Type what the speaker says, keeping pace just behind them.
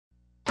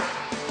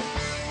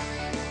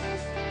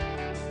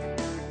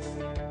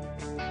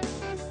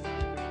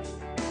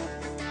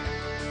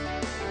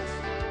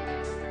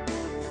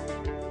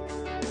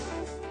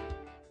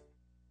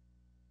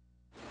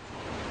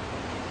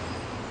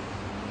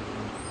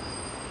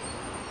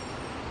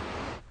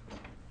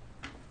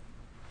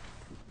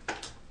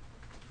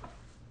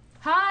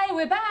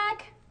we're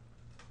back.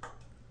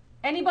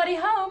 Anybody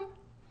home?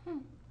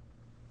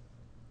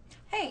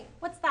 Hey,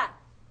 what's that?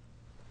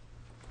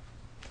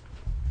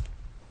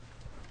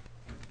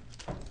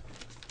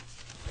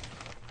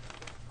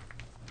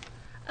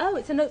 Oh,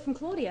 it's a note from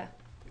Claudia.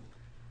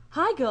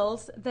 Hi,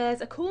 girls. There's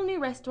a cool new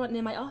restaurant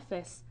near my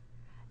office.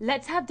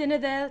 Let's have dinner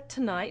there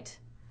tonight.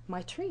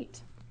 My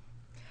treat.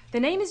 The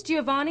name is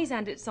Giovanni's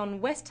and it's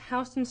on West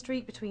Houston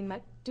Street between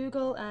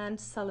MacDougall and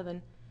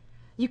Sullivan.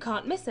 You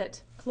can't miss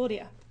it.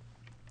 Claudia.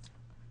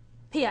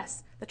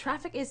 P.S. The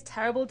traffic is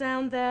terrible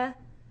down there.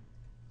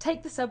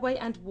 Take the subway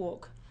and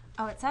walk.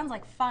 Oh, it sounds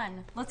like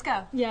fun. Let's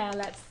go. Yeah,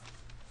 let's.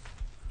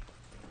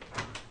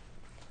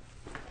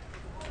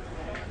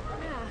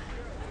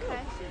 Okay.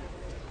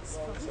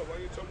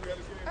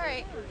 All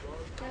right.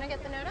 You want to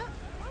get the note up?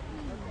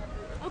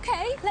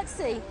 Okay, let's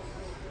see.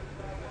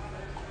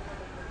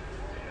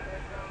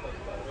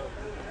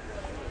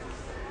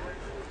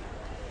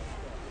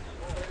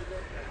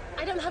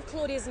 I don't have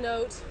Claudia's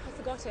note. I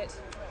forgot it.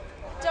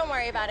 Don't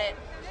worry about it.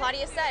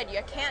 Claudia said you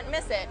can't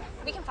miss it.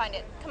 We can find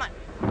it. Come on.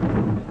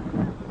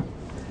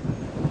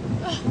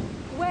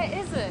 Where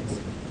is it?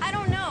 I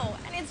don't know,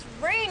 and it's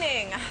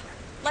raining.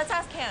 Let's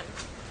ask him.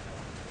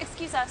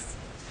 Excuse us.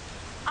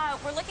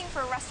 We're looking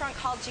for a restaurant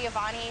called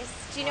Giovanni's.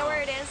 Do you know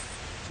where it is?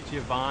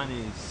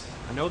 Giovanni's.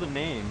 I know the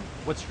name.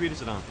 What street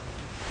is it on?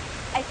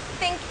 I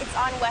think it's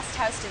on West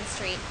Houston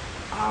Street.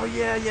 Oh,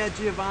 yeah,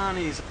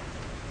 Giovanni's.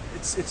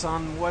 It's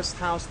on West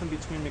Houston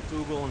between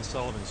MacDougall and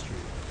Sullivan Street.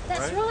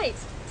 That's right.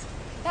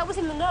 That was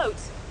in the note.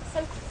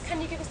 So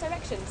can you give us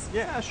directions?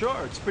 Yeah,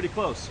 sure. It's pretty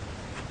close.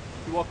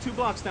 You walk 2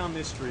 blocks down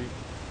this street.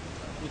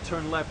 You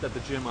turn left at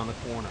the gym on the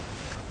corner.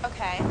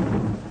 Okay.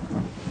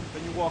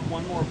 Then you walk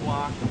 1 more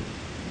block.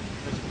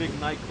 There's a big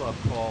nightclub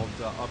called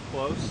Up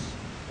Close.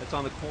 It's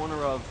on the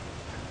corner of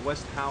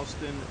West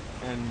Houston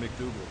and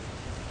MacDougall.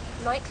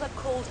 Nightclub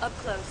called Up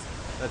Close.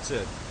 That's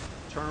it.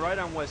 Turn right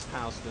on West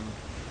Houston.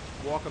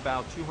 Walk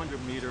about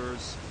 200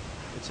 meters.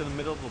 It's in the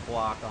middle of the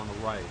block on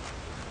the right.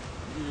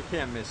 You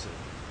can't miss it.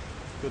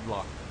 Good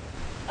luck.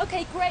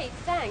 Okay, great.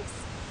 Thanks.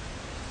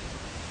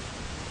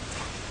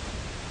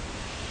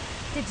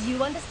 Did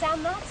you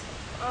understand that?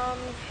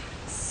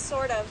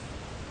 Sort of.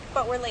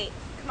 But we're late.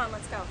 Come on,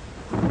 let's go.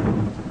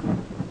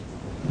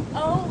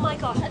 Oh my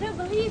gosh, I don't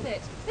believe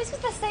it. This was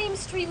the same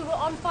street we were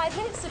on 5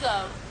 minutes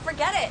ago.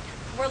 Forget it.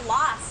 We're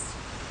lost.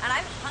 And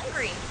I'm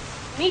hungry.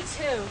 Me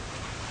too.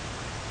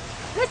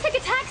 Let's take a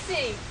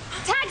taxi!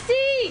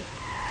 Taxi!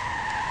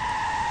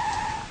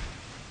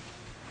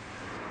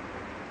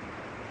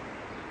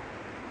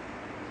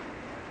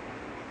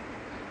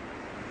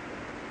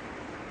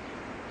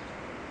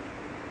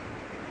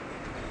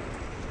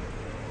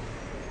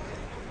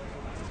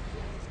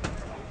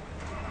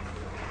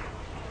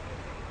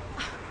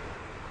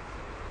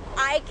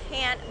 I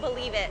can't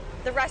believe it.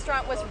 The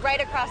restaurant was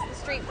right across the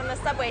street from the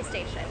subway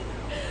station.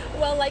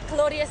 Well, like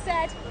Claudia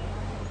said,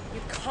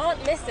 you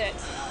can't miss it.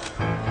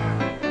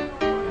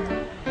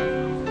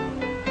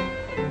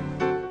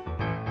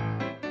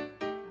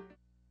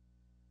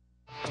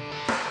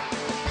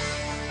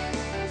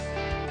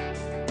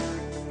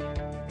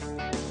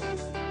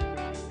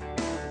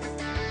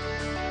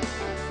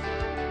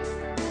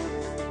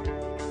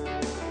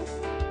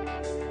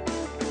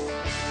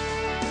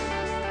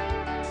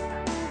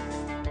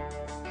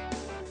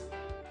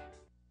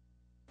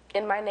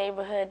 In my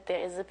neighborhood, there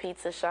is a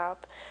pizza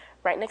shop.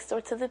 Right next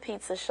door to the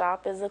pizza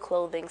shop is a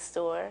clothing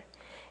store.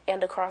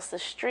 And across the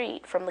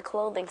street from the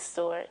clothing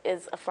store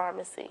is a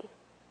pharmacy.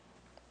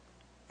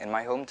 In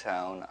my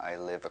hometown, I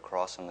live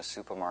across from a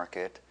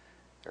supermarket.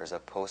 There's a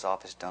post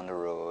office down the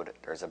road.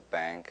 There's a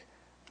bank.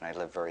 And I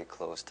live very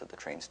close to the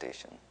train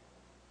station.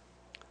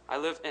 I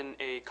live in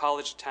a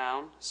college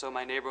town, so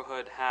my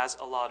neighborhood has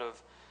a lot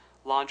of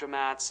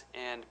laundromats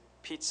and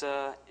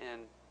pizza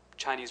and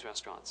Chinese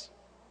restaurants.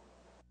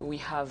 We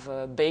have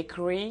a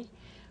bakery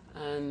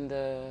and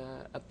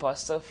a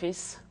post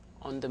office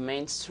on the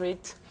main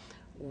street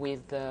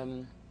with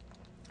a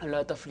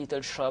lot of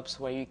little shops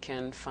where you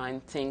can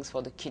find things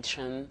for the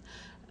kitchen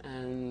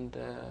and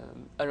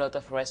a lot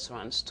of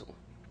restaurants too.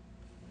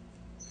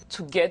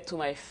 To get to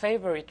my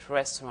favorite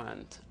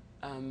restaurant,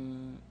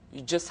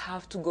 you just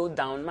have to go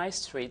down my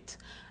street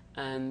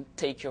and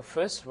take your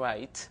first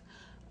right,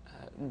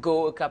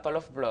 go a couple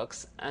of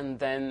blocks and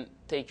then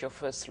take your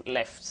first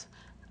left.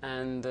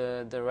 And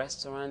the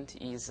restaurant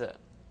is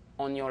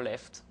on your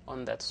left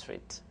on that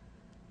street.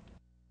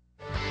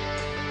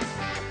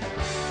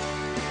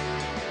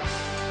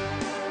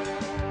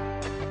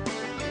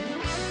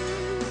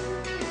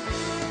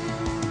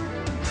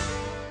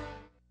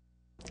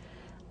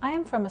 I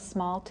am from a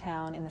small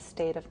town in the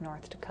state of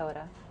North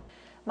Dakota.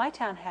 My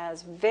town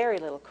has very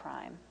little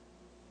crime,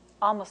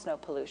 almost no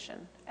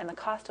pollution, and the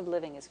cost of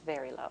living is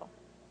very low.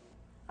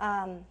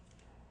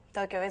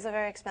 Tokyo is a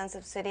very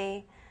expensive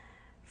city.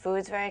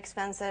 Food's very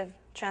expensive.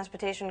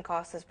 Transportation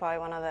cost is probably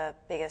one of the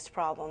biggest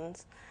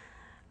problems.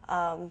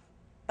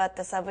 But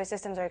the subway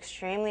systems are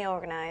extremely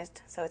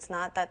organized, so it's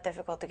not that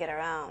difficult to get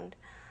around.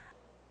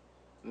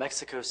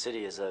 Mexico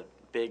City is a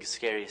big,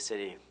 scary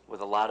city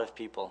with a lot of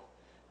people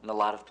and a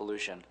lot of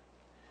pollution.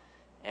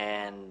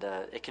 And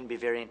it can be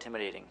very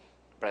intimidating,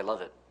 but I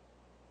love it.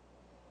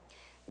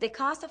 The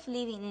cost of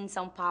living in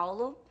São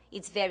Paulo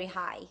is very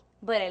high,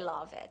 but I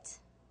love it.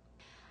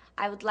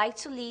 I would like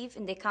to live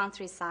in the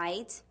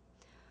countryside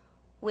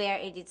where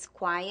it is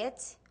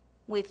quiet,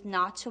 with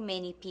not too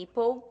many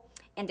people,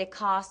 and the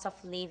cost of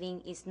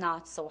living is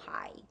not so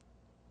high.